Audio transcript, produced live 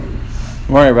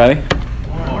Morning, everybody.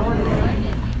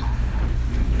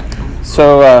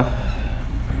 So,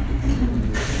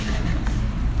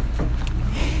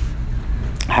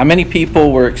 how many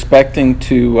people were expecting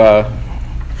to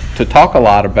talk a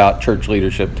lot about church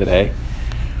leadership today?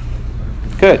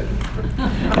 Good.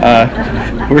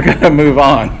 We're going to move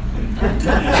on.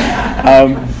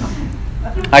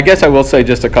 I guess I will say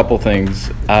just a couple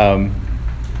things.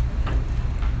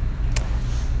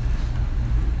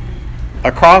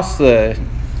 Across the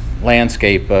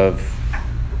landscape of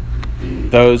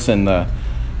those in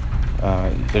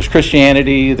there's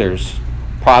Christianity, there's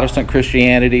Protestant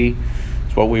Christianity.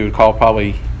 It's what we would call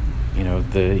probably,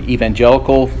 the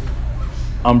evangelical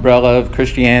umbrella of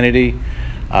Christianity.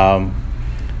 And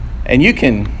you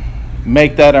can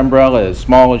make that umbrella as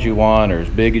small as you want or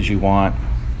as big as you want.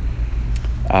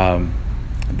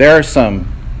 There are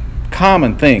some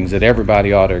common things that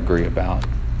everybody ought to agree about.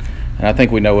 And I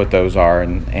think we know what those are.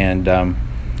 And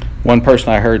one person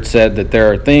I heard said that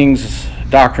there are things,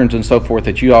 doctrines and so forth,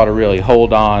 that you ought to really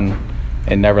hold on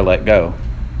and never let go.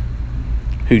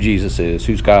 Who Jesus is,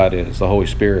 whose God is, the Holy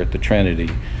Spirit, the Trinity.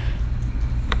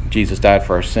 Jesus died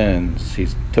for our sins. He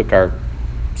took our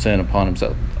sin upon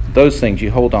himself. Those things you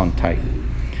hold on tight.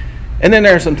 And then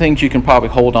there are some things you can probably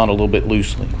hold on a little bit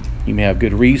loosely. You may have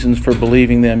good reasons for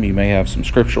believing them. You may have some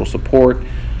scriptural support.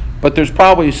 But there's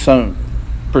probably some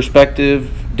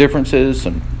perspective differences,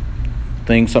 some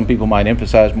things some people might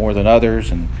emphasize more than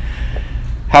others, and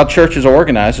how churches are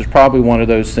organized is probably one of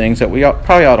those things that we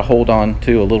probably ought to hold on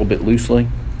to a little bit loosely.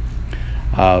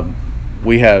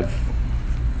 We have,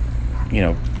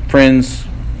 friends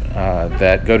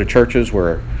that go to churches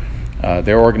where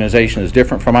their organization is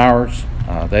different from ours.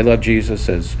 They love Jesus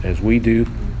as we do,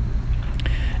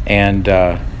 and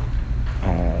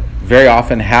very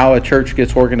often how a church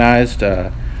gets organized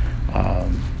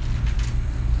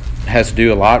has to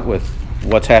do a lot with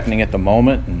what's happening at the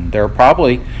moment, and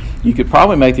you could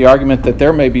probably make the argument that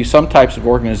there may be some types of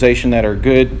organization that are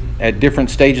good at different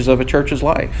stages of a church's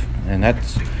life, and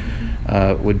that's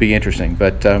would be interesting.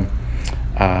 But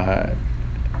I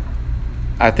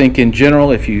think in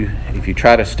general, if you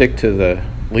try to stick to the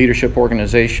leadership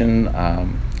organization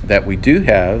that we do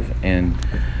have in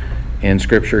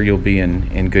Scripture, you'll be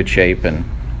in good shape, and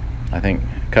I think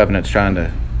Covenant's trying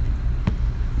to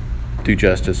do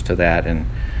justice to that, and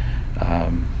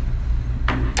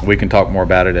we can talk more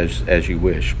about it as you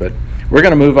wish. But we're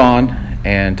going to move on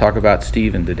and talk about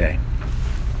Stephen today.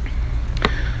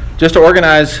 Just to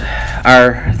organize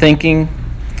our thinking,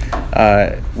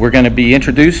 we're going to be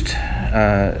introduced.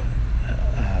 I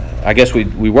guess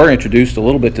we were introduced a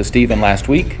little bit to Stephen last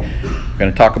week. We're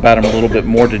going to talk about him a little bit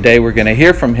more today. We're going to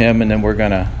hear from him, and then we're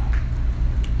going to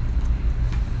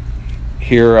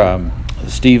hear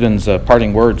Stephen's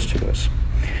parting words to us.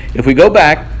 If we go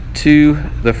back to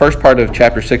the first part of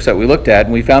chapter 6 that we looked at,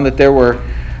 and we found that there were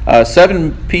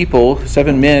 7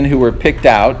 men who were picked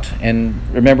out. And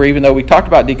remember, even though we talked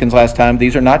about deacons last time,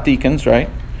 these are not deacons, right?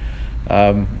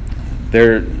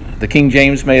 The King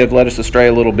James may have led us astray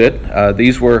a little bit.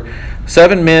 These were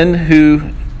 7 men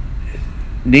who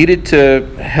needed to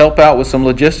help out with some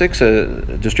logistics,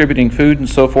 distributing food and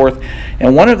so forth.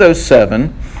 And one of those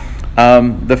 7,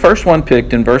 the first one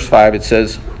picked in verse 5, it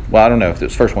says, well, I don't know if it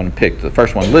was the first one picked, the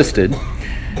first one listed.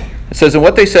 It says, and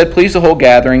what they said pleased the whole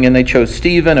gathering, and they chose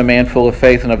Stephen, a man full of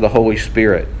faith and of the Holy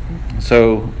Spirit.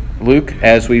 So Luke,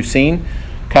 as we've seen,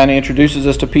 kind of introduces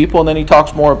us to people, and then he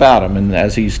talks more about them. And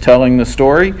as he's telling the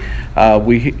story,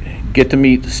 we get to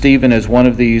meet Stephen as one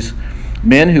of these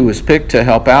men who was picked to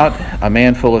help out, a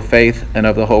man full of faith and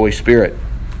of the Holy Spirit.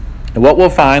 And what we'll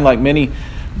find, like many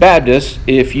Baptists,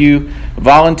 if you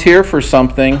volunteer for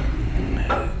something,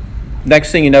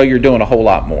 next thing you know, you're doing a whole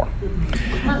lot more.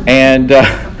 And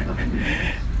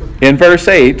in verse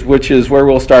 8, which is where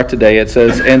we'll start today, it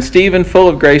says, and Stephen, full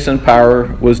of grace and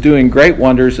power, was doing great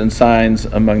wonders and signs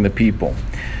among the people.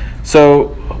 So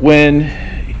when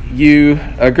you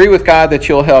agree with God that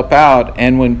you'll help out,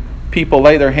 and when people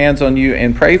lay their hands on you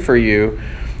and pray for you,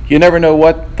 you never know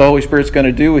what the Holy Spirit's going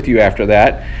to do with you after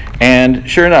that. And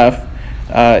sure enough,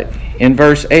 in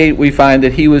verse 8, we find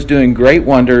that he was doing great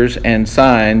wonders and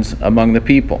signs among the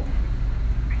people.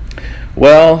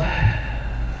 Well,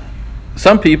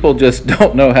 some people just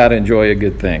don't know how to enjoy a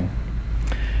good thing.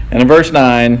 And in verse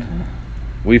 9,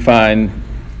 we find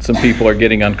some people are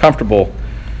getting uncomfortable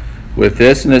with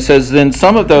this. And it says, then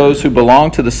some of those who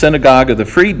belonged to the synagogue of the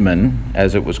freedmen,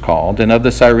 as it was called, and of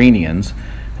the Cyrenians,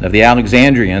 and of the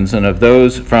Alexandrians, and of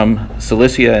those from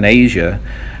Cilicia and Asia,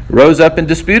 rose up and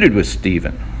disputed with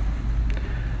Stephen.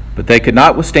 But they could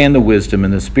not withstand the wisdom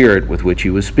and the spirit with which he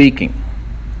was speaking.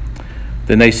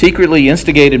 Then they secretly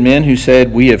instigated men who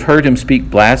said, "We have heard him speak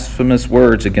blasphemous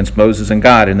words against Moses and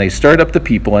God." And they stirred up the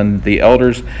people and the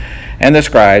elders and the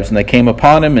scribes, and they came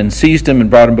upon him and seized him and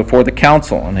brought him before the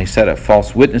council. And they set up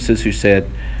false witnesses who said,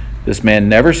 "This man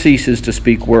never ceases to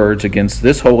speak words against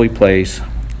this holy place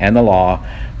and the law,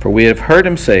 for we have heard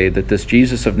him say that this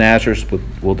Jesus of Nazareth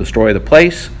will destroy the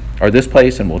place, or this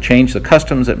place, and will change the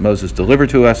customs that Moses delivered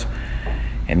to us."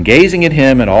 And gazing at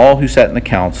him and all who sat in the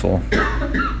council,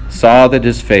 saw that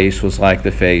his face was like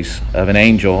the face of an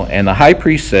angel. And the high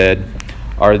priest said,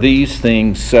 "Are these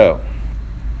things so?"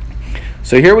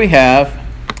 So here we have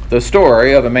the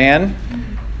story of a man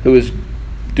who is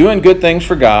doing good things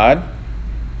for God,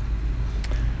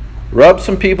 rubbed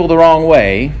some people the wrong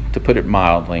way, to put it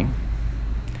mildly,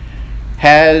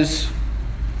 has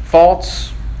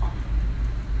false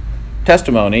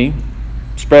testimony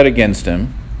spread against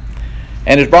him,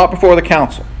 and is brought before the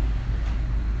council.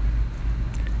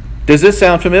 Does this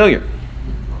sound familiar?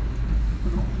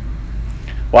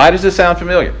 Why does this sound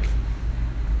familiar?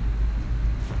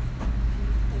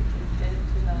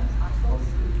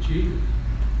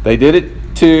 They did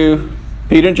it to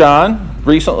Peter and John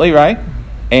recently, right?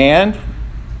 And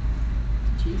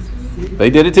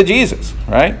they did it to Jesus,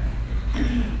 right?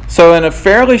 So in a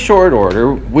fairly short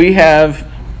order, we have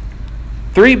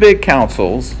 3 big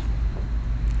councils.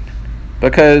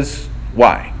 Because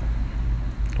why?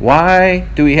 Why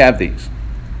do we have these?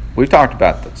 We've talked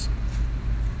about this.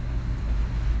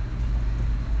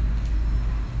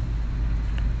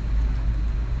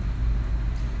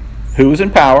 Who was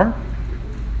in power?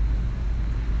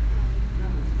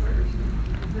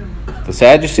 The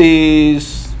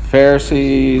Sadducees,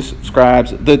 Pharisees,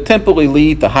 scribes, the temple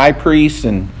elite, the high priests,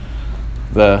 and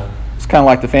it's kind of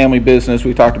like the family business.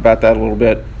 We talked about that a little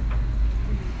bit.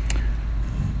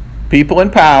 People in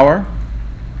power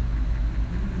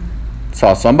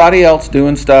saw somebody else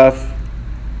doing stuff,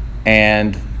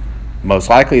 and most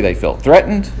likely they felt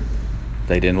threatened.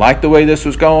 They didn't like the way this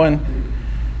was going,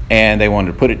 and they wanted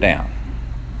to put it down.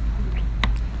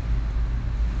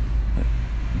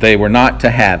 They were not to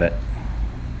have it.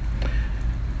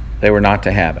 They were not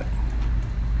to have it.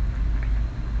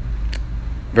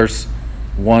 Verse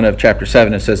 1 of chapter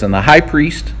 7, it says, "And the high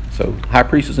priest," so high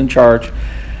priest is in charge,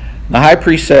 "the high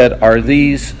priest said, 'Are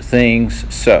these things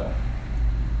so?'"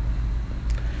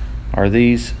 Are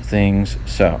these things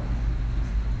so?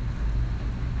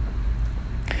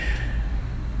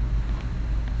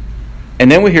 And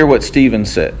then we hear what Stephen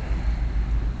said.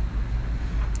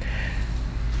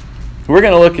 We're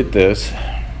going to look at this,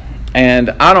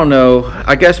 and I don't know,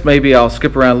 I guess maybe I'll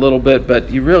skip around a little bit, but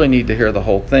you really need to hear the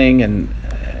whole thing, and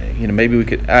maybe we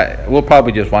could, we'll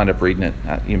probably just wind up reading it.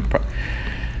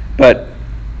 But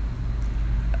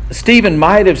Stephen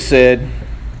might have said,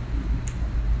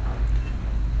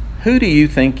 "Who do you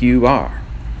think you are?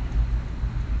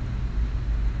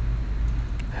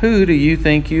 Who do you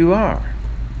think you are?"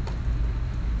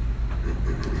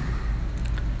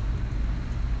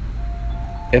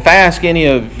 If I ask any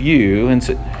of you and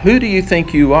say, "Who do you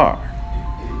think you are?"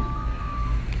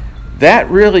 that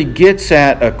really gets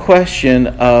at a question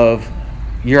of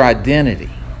your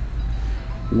identity.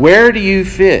 Where do you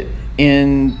fit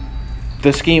in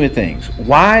the scheme of things?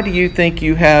 Why do you think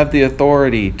you have the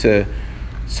authority to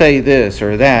say this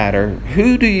or that? Or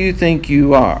who do you think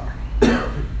you are?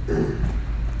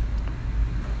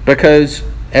 Because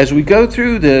as we go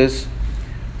through this,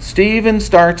 Stephen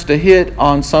starts to hit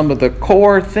on some of the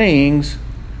core things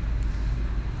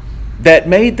that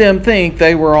made them think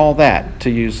they were all that, to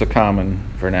use the common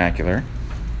vernacular.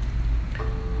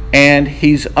 And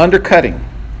he's undercutting.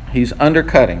 He's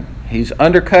undercutting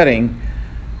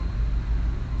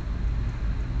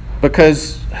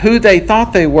because who they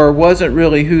thought they were wasn't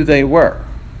really who they were.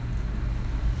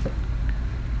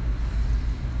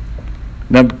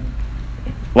 Now,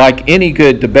 like any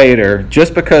good debater,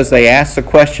 just because they ask the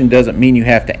question doesn't mean you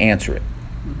have to answer it.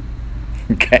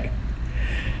 Okay?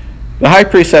 The high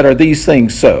priest said, "Are these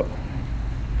things so?"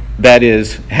 That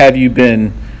is, have you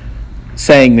been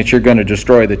saying that you're going to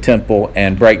destroy the temple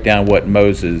and break down what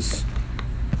Moses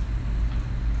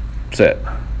said?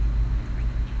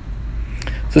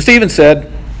 So Stephen said,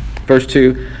 verse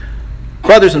 2,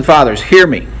 "Brothers and fathers, hear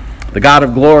me. The God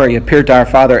of glory appeared to our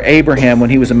father Abraham when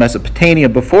he was in Mesopotamia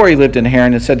before he lived in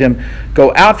Haran, and said to him,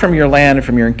 'Go out from your land and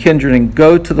from your kindred and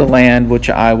go to the land which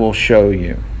I will show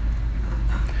you.'"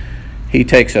 He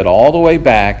takes it all the way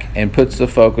back and puts the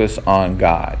focus on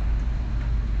God.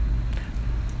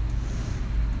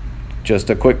 Just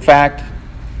a quick fact,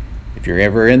 if you're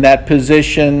ever in that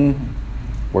position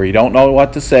where you don't know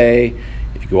what to say,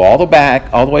 if you go all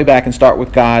the way back and start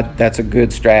with God, that's a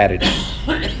good strategy.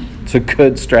 It's a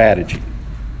good strategy.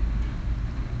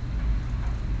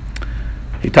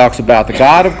 He talks about the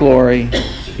God of glory.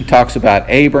 He talks about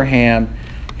Abraham.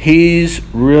 He's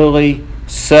really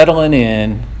settling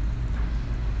in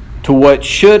to what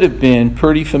should have been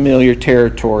pretty familiar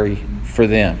territory for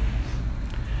them.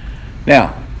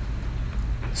 Now,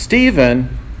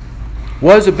 Stephen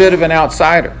was a bit of an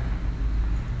outsider.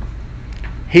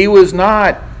 He was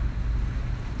not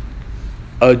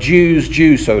a Jew's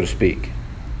Jew, so to speak.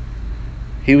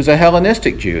 He was a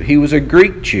Hellenistic Jew. He was a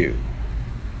Greek Jew.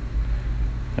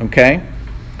 Okay?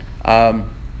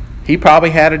 He probably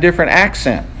had a different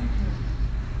accent.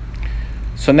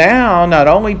 So now, not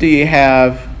only do you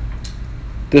have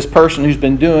this person who's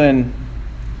been doing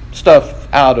stuff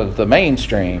out of the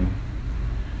mainstream,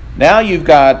 now you've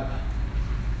got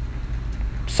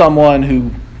someone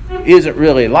who isn't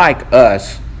really like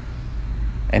us,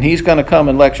 and he's going to come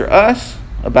and lecture us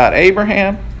about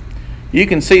Abraham. You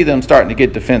can see them starting to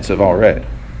get defensive already.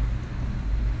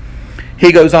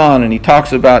 He goes on and he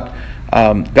talks about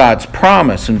God's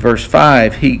promise in verse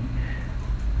 5. He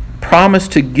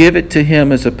promised to give it to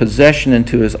him as a possession and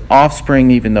to his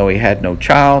offspring, even though he had no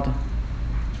child.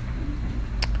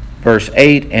 Verse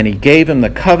 8, and he gave him the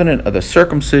covenant of the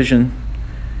circumcision.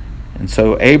 And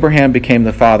so Abraham became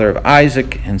the father of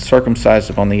Isaac and circumcised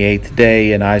him on the 8th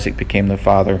day, and Isaac became the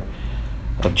father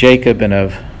of Jacob and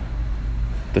of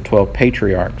the 12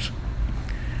 patriarchs.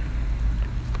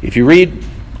 If you read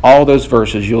all those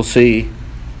verses, you'll see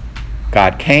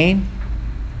God came.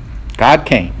 God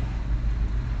came.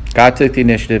 God took the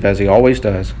initiative, as he always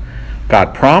does.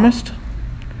 God promised.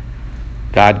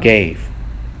 God gave.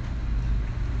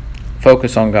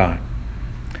 Focus on God.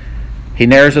 He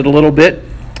narrows it a little bit.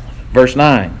 Verse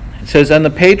 9. It says, and the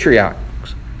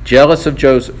patriarchs, jealous of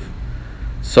Joseph,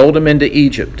 sold him into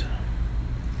Egypt.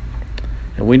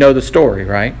 And we know the story,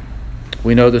 right?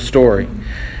 We know the story.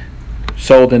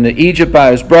 Sold into Egypt by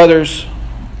his brothers.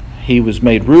 He was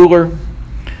made ruler.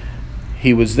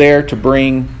 He was there to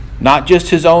bring not just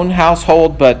his own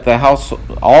household, but the house,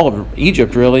 all of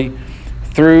Egypt really,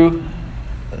 through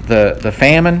the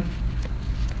famine.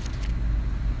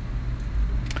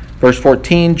 Verse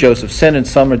 14, Joseph sent and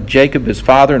summoned Jacob, his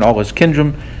father, and all his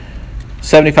kindred,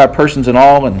 75 persons in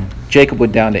all, and Jacob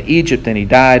went down to Egypt, and he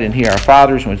died, and he our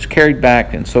fathers, and was carried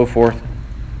back, and so forth.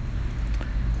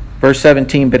 Verse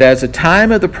 17, but as the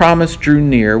time of the promise drew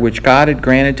near, which God had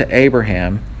granted to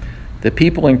Abraham, the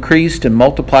people increased and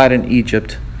multiplied in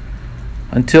Egypt,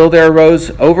 until there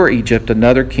arose over Egypt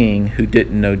another king who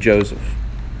didn't know Joseph.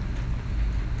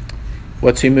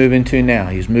 What's he moving to now?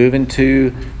 He's moving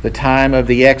to the time of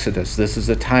the Exodus. This is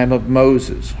the time of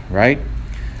Moses, right?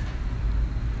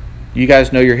 You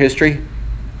guys know your history?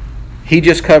 He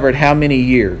just covered how many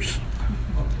years?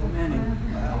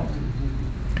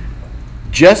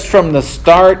 Just from the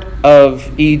start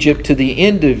of Egypt to the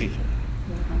end of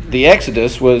the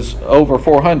Exodus was over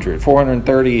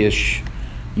 430-ish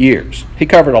years. He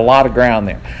covered a lot of ground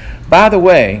there. By the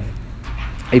way,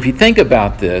 if you think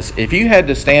about this, if you had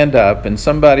to stand up and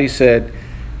somebody said,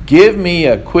 give me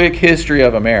a quick history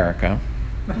of America,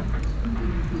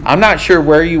 I'm not sure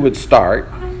where you would start,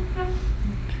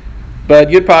 but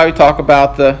you'd probably talk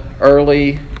about the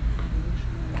early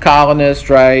colonists,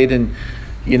 right? And,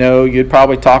 you know, you'd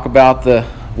probably talk about the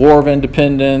War of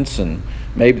Independence and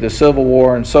maybe the Civil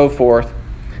War and so forth.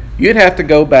 You'd have to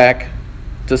go back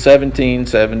to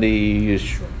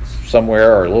 1770-ish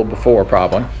somewhere, or a little before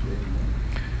probably.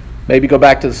 Maybe go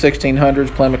back to the 1600s,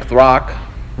 Plymouth Rock,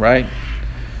 right?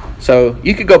 So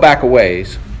you could go back a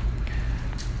ways.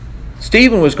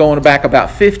 Stephen was going back about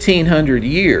 1,500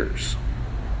 years.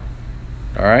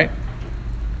 All right?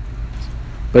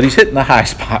 But he's hitting the high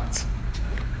spots.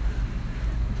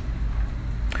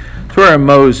 So we're in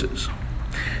Moses.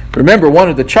 Remember, one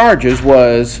of the charges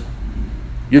was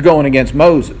you're going against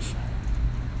Moses.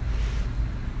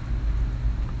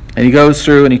 And he goes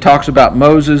through and he talks about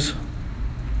Moses.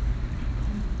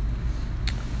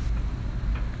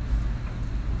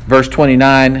 Verse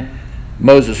 29,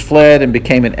 Moses fled and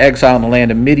became an exile in the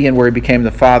land of Midian, where he became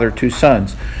the father of 2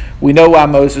 sons. We know why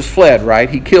Moses fled, right?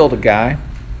 He killed a guy.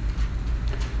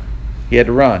 He had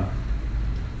to run.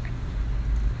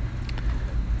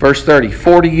 Verse 30,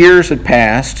 40 years had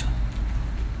passed,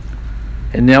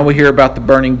 and now we hear about the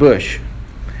burning bush.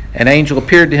 An angel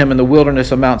appeared to him in the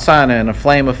wilderness of Mount Sinai in a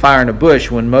flame of fire in a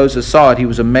bush. When Moses saw it, he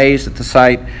was amazed at the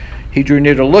sight. He drew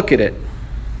near to look at it.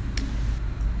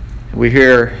 We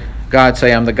hear God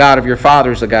say, I'm the God of your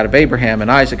fathers, the God of Abraham and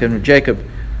Isaac and Jacob,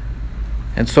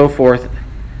 and so forth.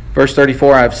 Verse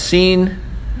 34, I've seen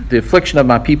the affliction of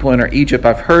my people in Egypt.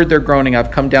 I've heard their groaning. I've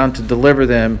come down to deliver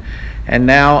them and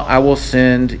now I will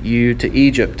send you to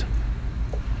Egypt.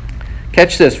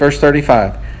 Catch this, verse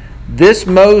 35. This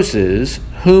Moses,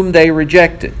 whom they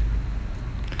rejected.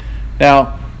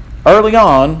 Now, early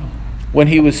on, when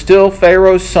he was still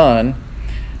Pharaoh's son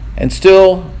and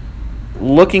still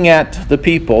looking at the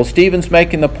people, Stephen's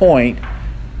making the point,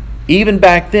 even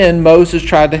back then, Moses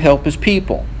tried to help his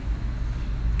people.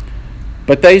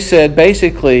 But they said,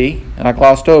 basically, and I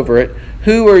glossed over it,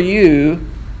 who are you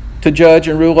to judge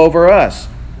and rule over us?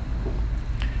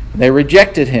 They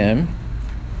rejected him.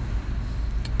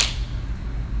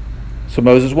 So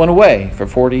Moses went away for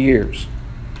 40 years.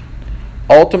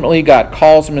 Ultimately, God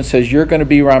calls him and says, you're going to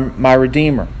be my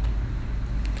Redeemer.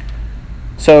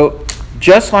 So,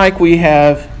 just like we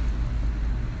have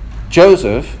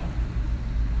Joseph,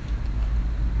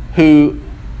 who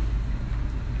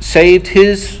saved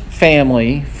his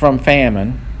family from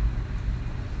famine,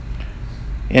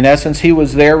 in essence, he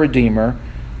was their Redeemer.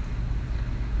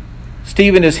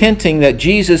 Stephen is hinting that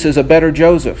Jesus is a better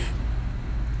Joseph.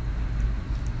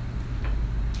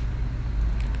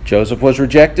 Joseph was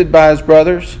rejected by his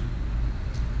brothers,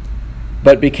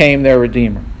 but became their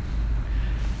Redeemer.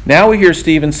 Now we hear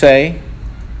Stephen say,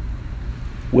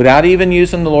 without even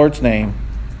using the Lord's name,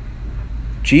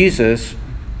 Jesus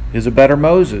is a better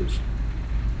Moses.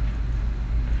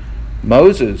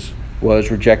 Moses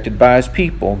was rejected by his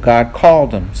people. God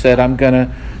called him, said, I'm going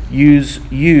to use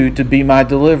you to be my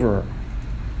deliverer.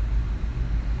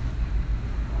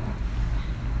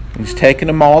 He's taken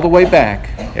them all the way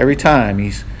back every time.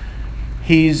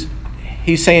 He's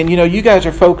saying, you guys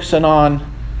are focusing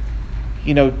on,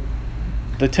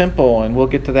 the temple, and we'll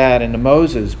get to that, and to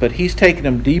Moses, but he's taking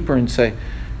them deeper and say,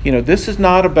 this is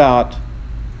not about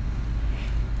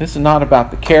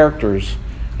the characters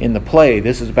in the play.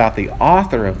 This is about the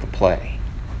author of the play.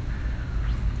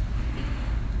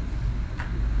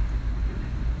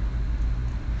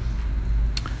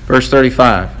 Verse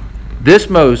 35. This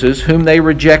Moses, whom they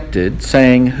rejected,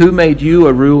 saying, who made you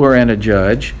a ruler and a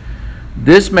judge?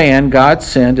 This man God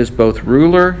sent as both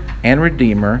ruler and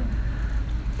redeemer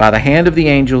by the hand of the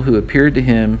angel who appeared to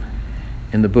him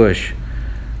in the bush.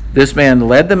 This man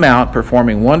led them out,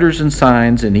 performing wonders and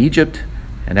signs in Egypt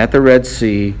and at the Red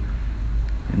Sea,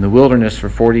 in the wilderness for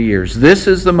 40 years. This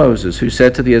is the Moses who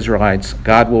said to the Israelites,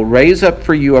 God will raise up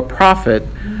for you a prophet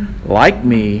like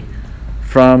me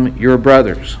from your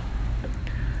brothers.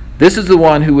 This is the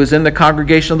one who was in the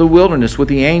congregation of the wilderness with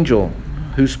the angel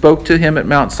who spoke to him at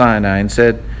Mount Sinai and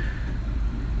said,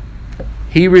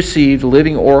 he received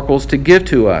living oracles to give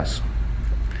to us.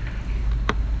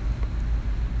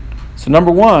 So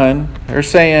number one, they're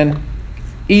saying,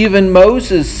 even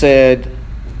Moses said,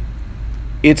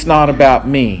 it's not about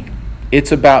me.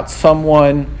 It's about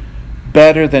someone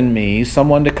better than me,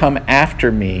 someone to come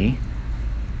after me,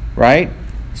 right?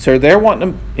 So they're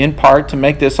wanting, in part, to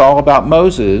make this all about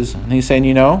Moses. And he's saying,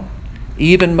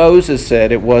 even Moses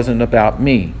said it wasn't about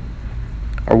me,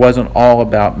 or wasn't all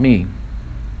about me.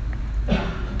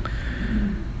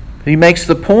 He makes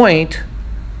the point,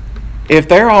 if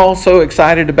they're all so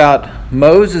excited about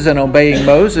Moses and obeying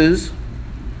Moses,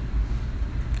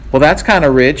 well, that's kind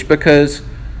of rich, because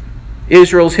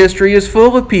Israel's history is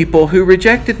full of people who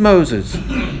rejected Moses.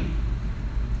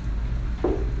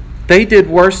 They did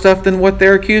worse stuff than what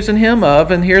they're accusing him of,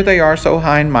 and here they are so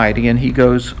high and mighty. And he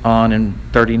goes on in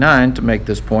 39 to make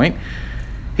this point.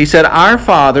 He said, our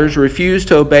fathers refused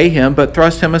to obey him, but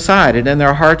thrust him aside, and in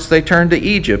their hearts they turned to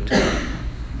Egypt,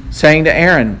 saying to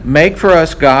Aaron, make for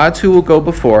us gods who will go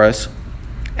before us.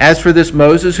 As for this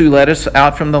Moses who led us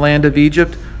out from the land of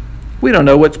Egypt, we don't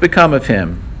know what's become of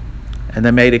him. And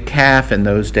they made a calf in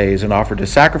those days and offered a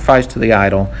sacrifice to the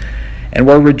idol, and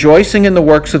were rejoicing in the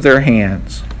works of their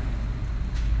hands.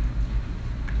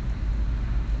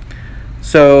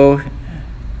 So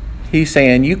he's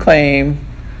saying, you claim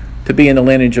to be in the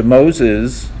lineage of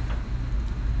Moses,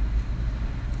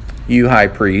 you high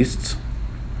priests.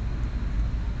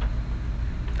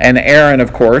 And Aaron,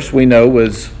 of course, we know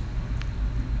was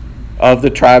of the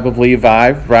tribe of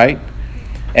Levi, right?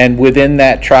 And within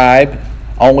that tribe,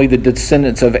 only the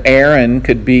descendants of Aaron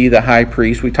could be the high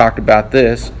priest. We talked about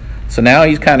this. So now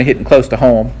he's kind of hitting close to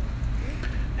home.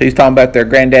 He's talking about their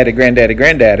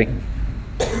granddaddy,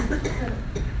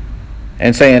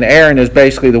 and saying Aaron is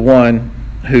basically the one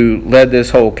who led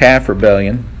this whole calf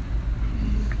rebellion.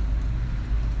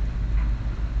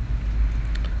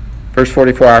 Verse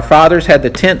 44, our fathers had the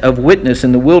tent of witness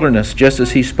in the wilderness, just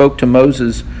as he spoke to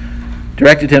Moses,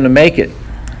 directed him to make it,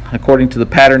 according to the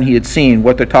pattern he had seen.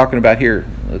 What they're talking about here,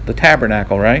 the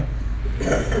tabernacle, right?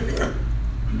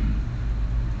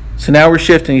 So now we're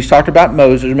shifting. He's talked about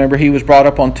Moses. Remember, he was brought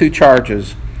up on two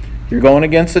charges. You're going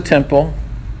against the temple.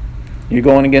 You're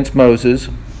going against Moses.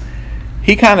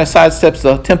 He kind of sidesteps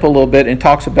the temple a little bit and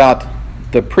talks about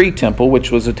the pre-temple,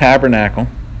 which was a tabernacle.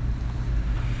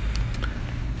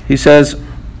 He says,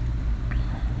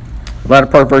 latter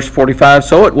part of verse 45,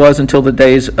 so it was until the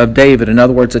days of David. In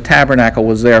other words, the tabernacle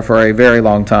was there for a very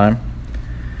long time.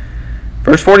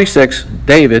 Verse 46,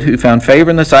 David, who found favor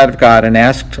in the sight of God and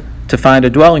asked to find a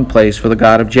dwelling place for the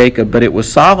God of Jacob, but it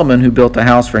was Solomon who built a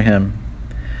house for him.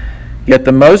 Yet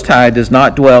the Most High does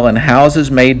not dwell in houses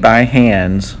made by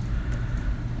hands.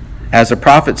 As the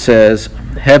prophet says,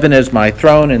 heaven is my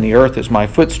throne and the earth is my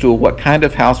footstool. What kind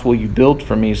of house will you build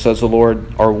for me, says the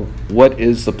Lord, or what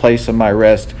is the place of my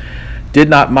rest? Did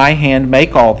not my hand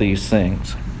make all these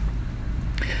things?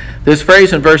 This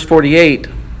phrase in verse 48,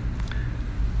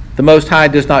 the Most High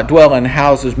does not dwell in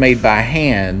houses made by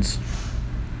hands,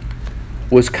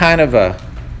 was kind of a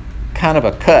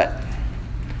cut.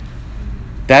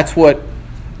 That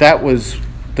was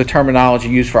the terminology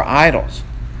used for idols.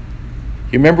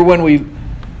 You remember when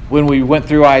we went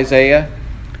through Isaiah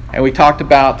and we talked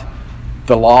about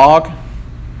the log,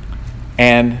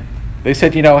 and they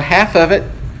said, half of it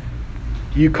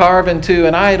you carve into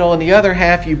an idol and the other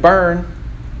half you burn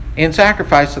in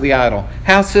sacrifice to the idol.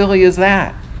 How silly is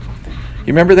that? You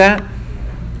remember that?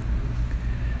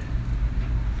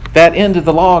 That end of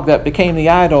the log that became the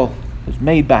idol was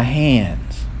made by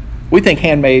hands. We think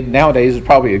handmade nowadays is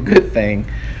probably a good thing,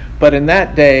 but in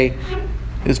that day,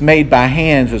 this made by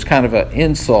hands was kind of an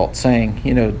insult, saying,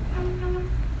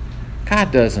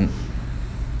 God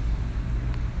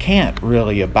can't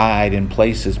really abide in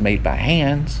places made by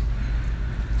hands.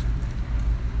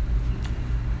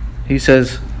 He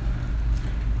says,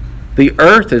 the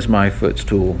earth is my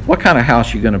footstool. What kind of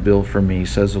house are you going to build for me,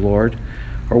 says the Lord?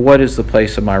 Or what is the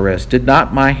place of my rest? Did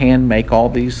not my hand make all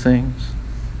these things?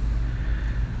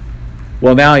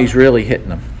 Well, now he's really hitting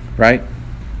them, right?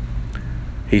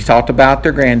 He's talked about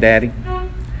their granddaddy.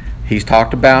 He's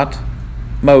talked about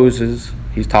Moses.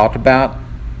 He's talked about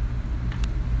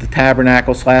the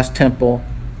tabernacle/temple.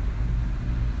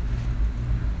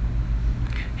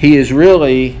 He is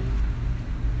really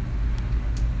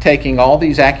taking all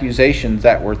these accusations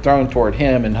that were thrown toward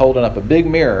him and holding up a big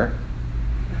mirror,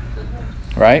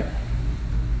 right?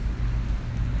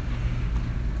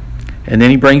 And then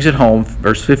he brings it home,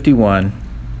 verse 51.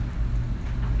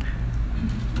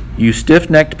 You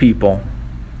stiff-necked people,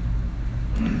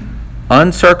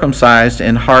 uncircumcised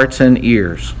in hearts and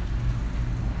ears.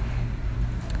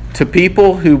 To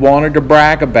people who wanted to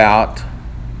brag about,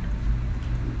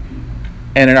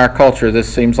 and in our culture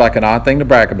this seems like an odd thing to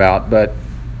brag about, but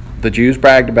the Jews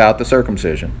bragged about the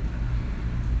circumcision.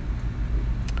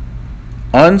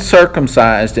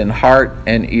 Uncircumcised in heart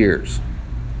and ears.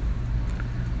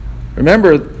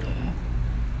 Remember,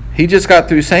 he just got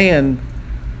through saying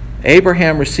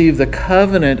Abraham received the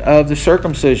covenant of the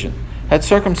circumcision. That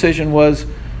circumcision was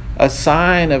a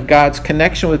sign of God's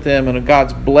connection with them and of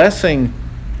God's blessing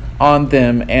on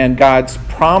them and God's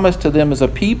promise to them as a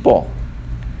people.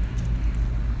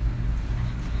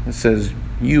 It says,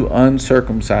 you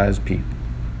uncircumcised people,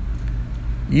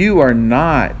 you are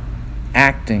not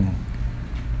acting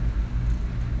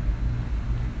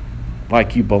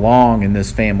like you belong in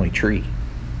this family tree.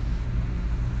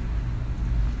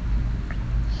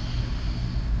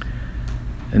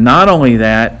 And not only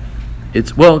that,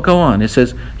 go on. It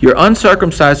says, you're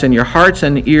uncircumcised in your hearts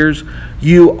and ears.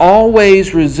 You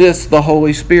always resist the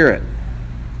Holy Spirit.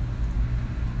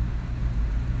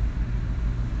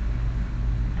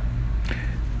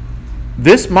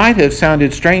 This might have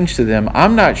sounded strange to them.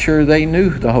 I'm not sure they knew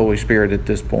the Holy Spirit at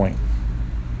this point.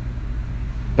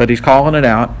 But he's calling it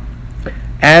out.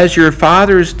 As your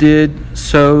fathers did,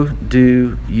 so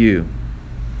do you.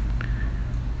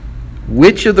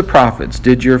 Which of the prophets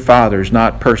did your fathers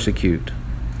not persecute?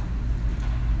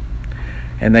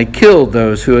 And they killed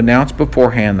those who announced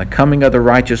beforehand the coming of the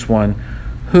righteous one,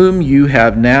 whom you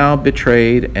have now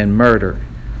betrayed and murdered.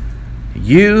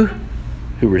 You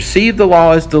who received the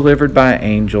law as delivered by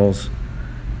angels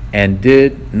and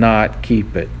did not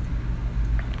keep it.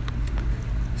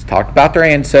 He's talked about their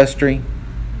ancestry.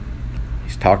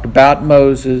 He's talked about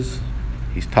Moses.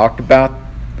 He's talked about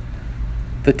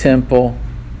the temple.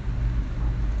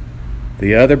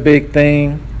 The other big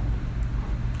thing,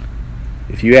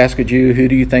 if you ask a Jew, who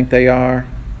do you think they are?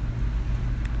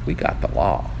 We got the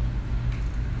law.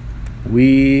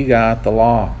 We got the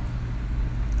law.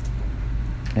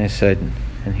 And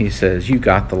he says, you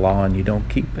got the law and you don't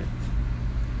keep it.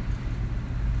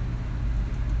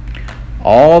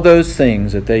 All those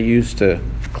things that they used to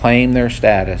claim their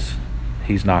status,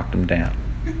 he's knocked them down.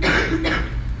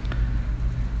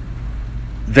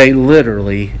 They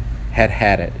literally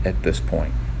had it at this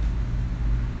point.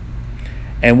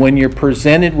 And when you're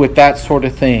presented with that sort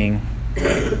of thing,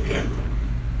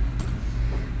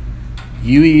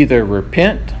 you either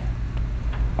repent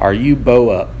or you bow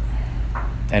up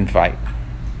and fight.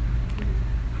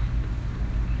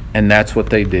 And that's what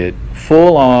they did.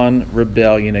 Full-on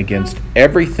rebellion against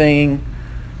everything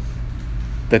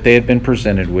that they had been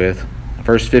presented with.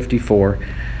 Verse 54.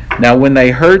 Now when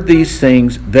they heard these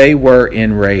things, they were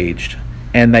enraged,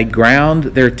 and they ground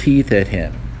their teeth at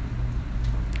him.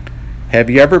 Have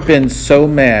you ever been so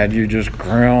mad you just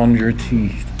ground your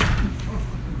teeth?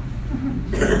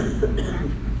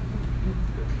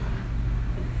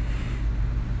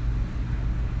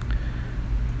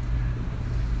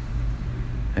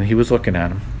 And he was looking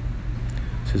at him.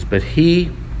 It says, but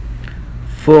he,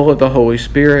 full of the Holy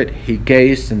Spirit, he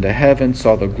gazed into heaven,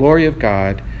 saw the glory of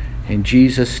God, and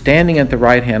Jesus standing at the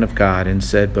right hand of God, and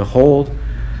said, behold,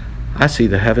 I see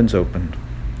the heavens opened,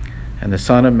 and the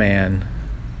Son of Man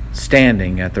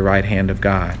standing at the right hand of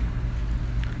God.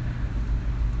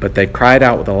 But they cried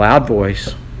out with a loud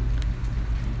voice,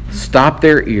 stopped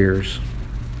their ears,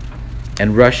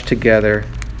 and rushed together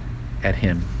at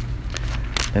him.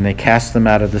 Then they cast them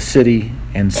out of the city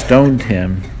and stoned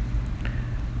him.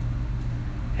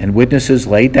 And witnesses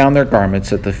laid down their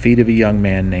garments at the feet of a young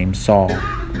man named Saul.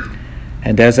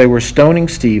 And as they were stoning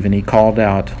Stephen, he called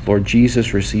out, Lord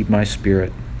Jesus, receive my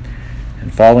spirit.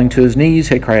 And falling to his knees,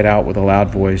 he cried out with a loud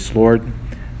voice, Lord,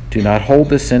 do not hold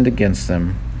this sin against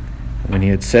them. And when he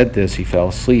had said this, he fell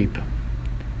asleep.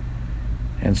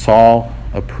 And Saul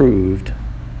approved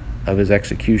of his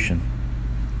execution.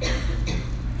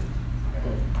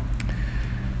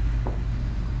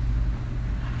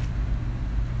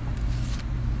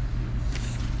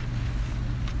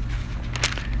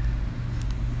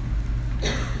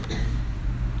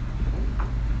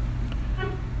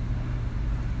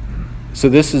 So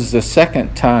this is the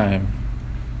second time,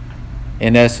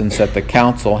 in essence, that the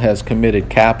council has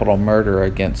committed capital murder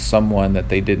against someone that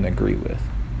they didn't agree with.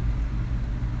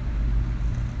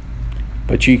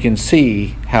 But you can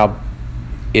see how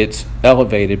it's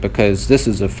elevated because this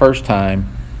is the first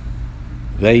time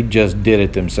they just did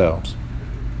it themselves.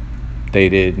 They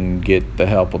didn't get the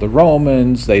help of the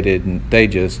Romans. They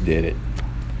just did it.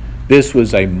 This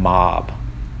was a mob.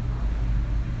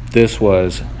 This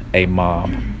was a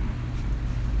mob.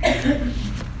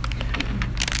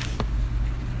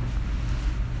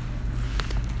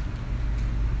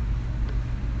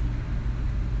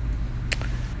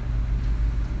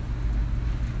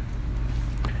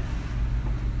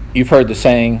 You've heard the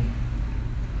saying,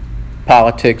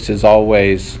 politics is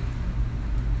always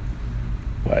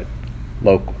what?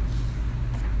 Local.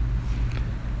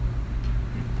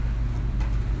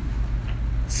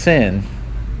 Sin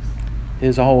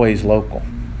is always local,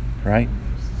 right?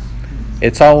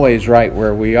 It's always right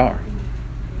where we are.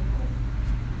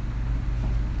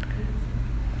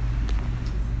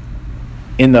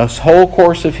 In this whole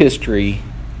course of history,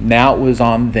 now it was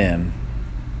on them.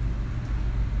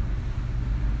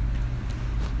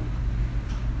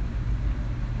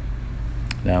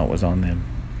 Now it was on them.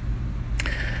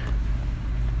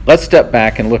 Let's step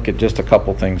back and look at just a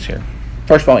couple things here.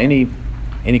 First of all,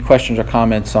 any questions or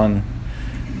comments on,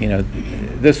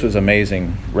 this was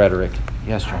amazing rhetoric.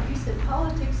 Yes, John. You said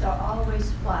politics are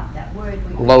always what? That word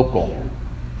we local. Hear.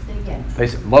 Say again. They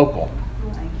say local.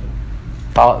 Thank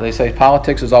you. They say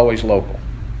politics is always local,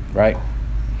 right?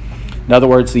 In other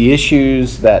words, the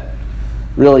issues that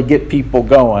really get people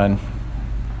going,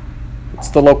 it's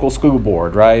the local school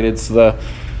board, right? It's the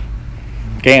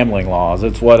gambling laws.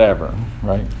 It's whatever,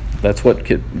 right? That's what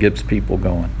gets people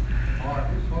going. It's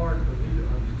hard for me to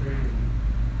understand.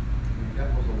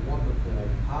 That was a wonderful,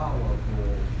 powerful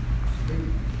speech.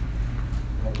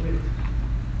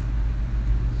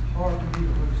 It's hard for me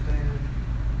to understand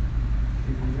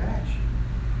the reaction.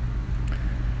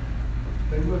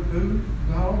 They would boo.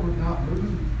 No, would not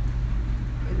boo.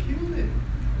 They killed him.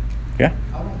 Yeah.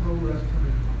 I don't know where that's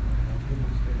coming from. I can't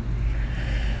understand.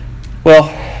 Well,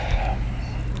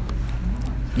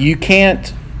 you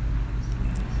can't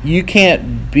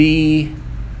be,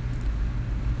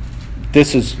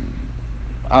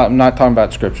 I'm not talking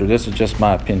about scripture, this is just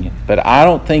my opinion, but I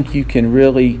don't think you can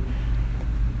really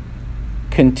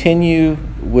continue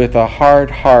with a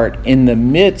hard heart in the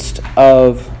midst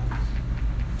of,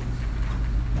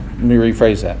 let me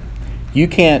rephrase that. You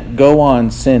can't go on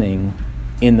sinning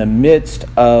in the midst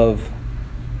of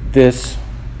this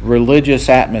religious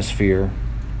atmosphere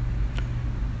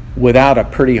without a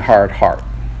pretty hard heart,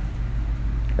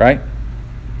 right?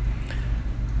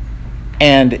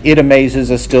 And it amazes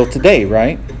us still today,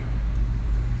 right?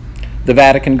 the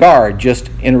Vatican Guard just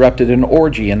interrupted an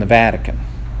orgy in the Vatican.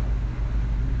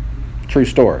 True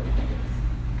story.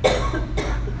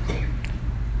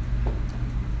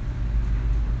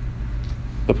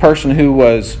 The person who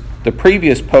was the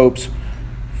previous Pope's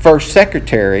first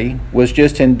secretary was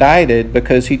just indicted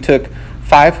because he took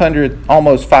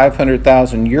almost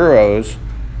 500,000 euros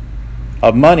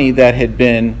of money that had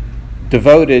been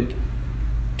devoted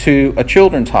to a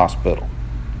children's hospital,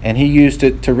 and he used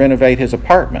it to renovate his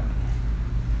apartment.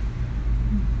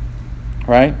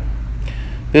 Right?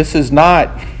 This is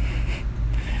not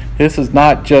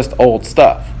just old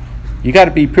stuff. You got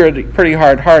to be pretty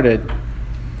hard-hearted.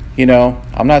 You know,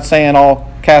 I'm not saying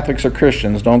all Catholics are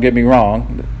Christians, don't get me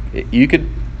wrong. You could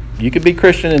be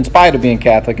Christian in spite of being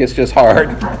Catholic. It's just hard.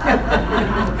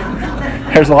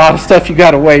 There's a lot of stuff you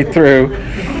got to wade through.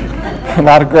 A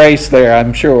lot of grace there,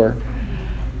 I'm sure.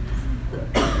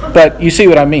 But you see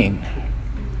what I mean.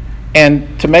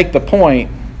 And to make the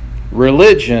point,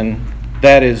 religion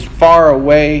that is far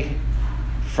away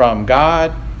from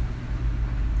God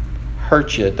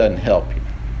hurts you, it doesn't help you.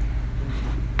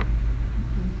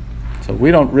 So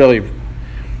we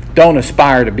don't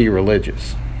aspire to be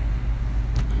religious.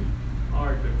 All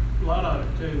right, but a lot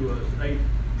of it too was they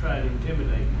tried to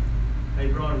intimidate him. They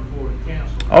brought him before the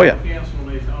council. Oh, yeah. The council,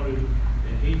 they thought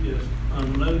and he just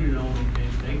unloaded on them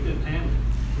and they couldn't handle it.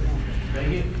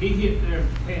 He hit their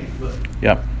panic button.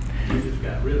 Yep. He just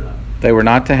got rid of it. They were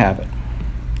not to have it.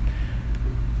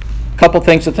 Couple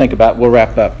things to think about. We'll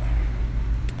wrap up.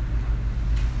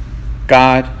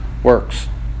 God works.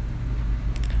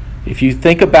 If you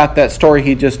think about that story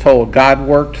he just told, God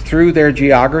worked through their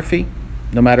geography,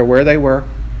 no matter where they were.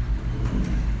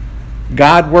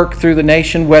 God worked through the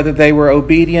nation, whether they were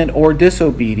obedient or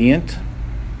disobedient.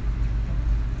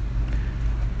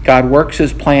 God works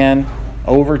his plan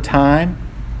over time.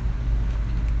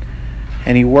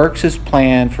 And he works his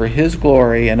plan for his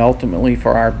glory and ultimately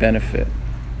for our benefit.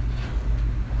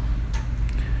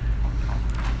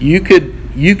 You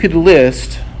could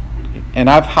list, and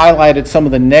I've highlighted some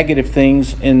of the negative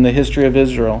things in the history of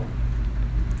Israel.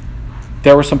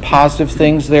 There were some positive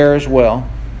things there as well.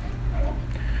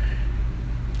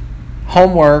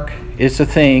 Homework is to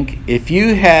think, if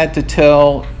you had to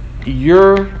tell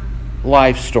your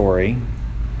life story,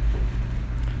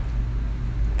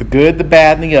 the good, the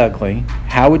bad, and the ugly,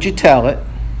 how would you tell it?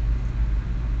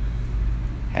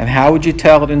 And how would you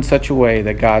tell it in such a way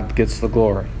that God gets the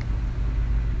glory?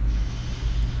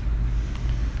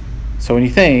 So when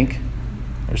you think,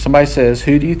 or somebody says,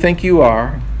 who do you think you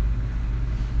are?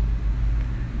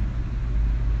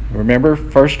 Remember,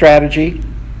 first strategy,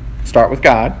 start with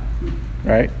God,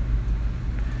 right?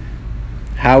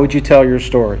 How would you tell your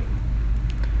story?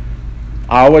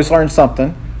 I always learn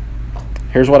something.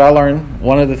 Here's what I learned.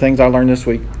 One of the things I learned this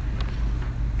week.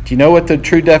 Do you know what the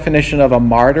true definition of a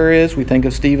martyr is? We think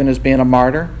of Stephen as being a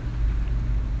martyr.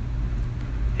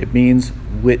 It means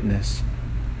witness.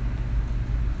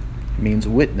 It means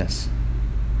witness.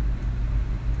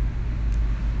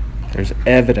 There's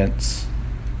evidence.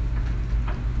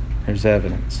 There's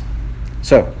evidence.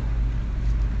 So,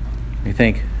 you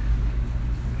think,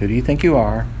 who do you think you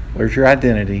are? Where's your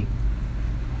identity?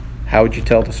 How would you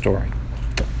tell the story?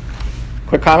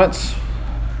 Quick comments?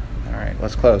 All right,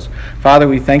 let's close. Father,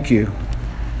 we thank you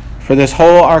for this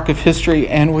whole arc of history,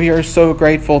 and we are so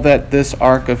grateful that this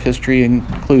arc of history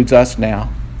includes us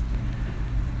now.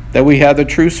 That we have the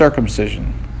true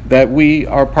circumcision, that we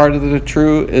are part of the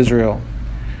true Israel,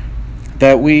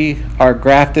 that we are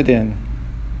grafted in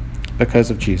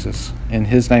because of Jesus. In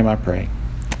his name I pray.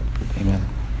 Amen.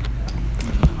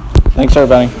 Thanks,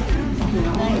 everybody.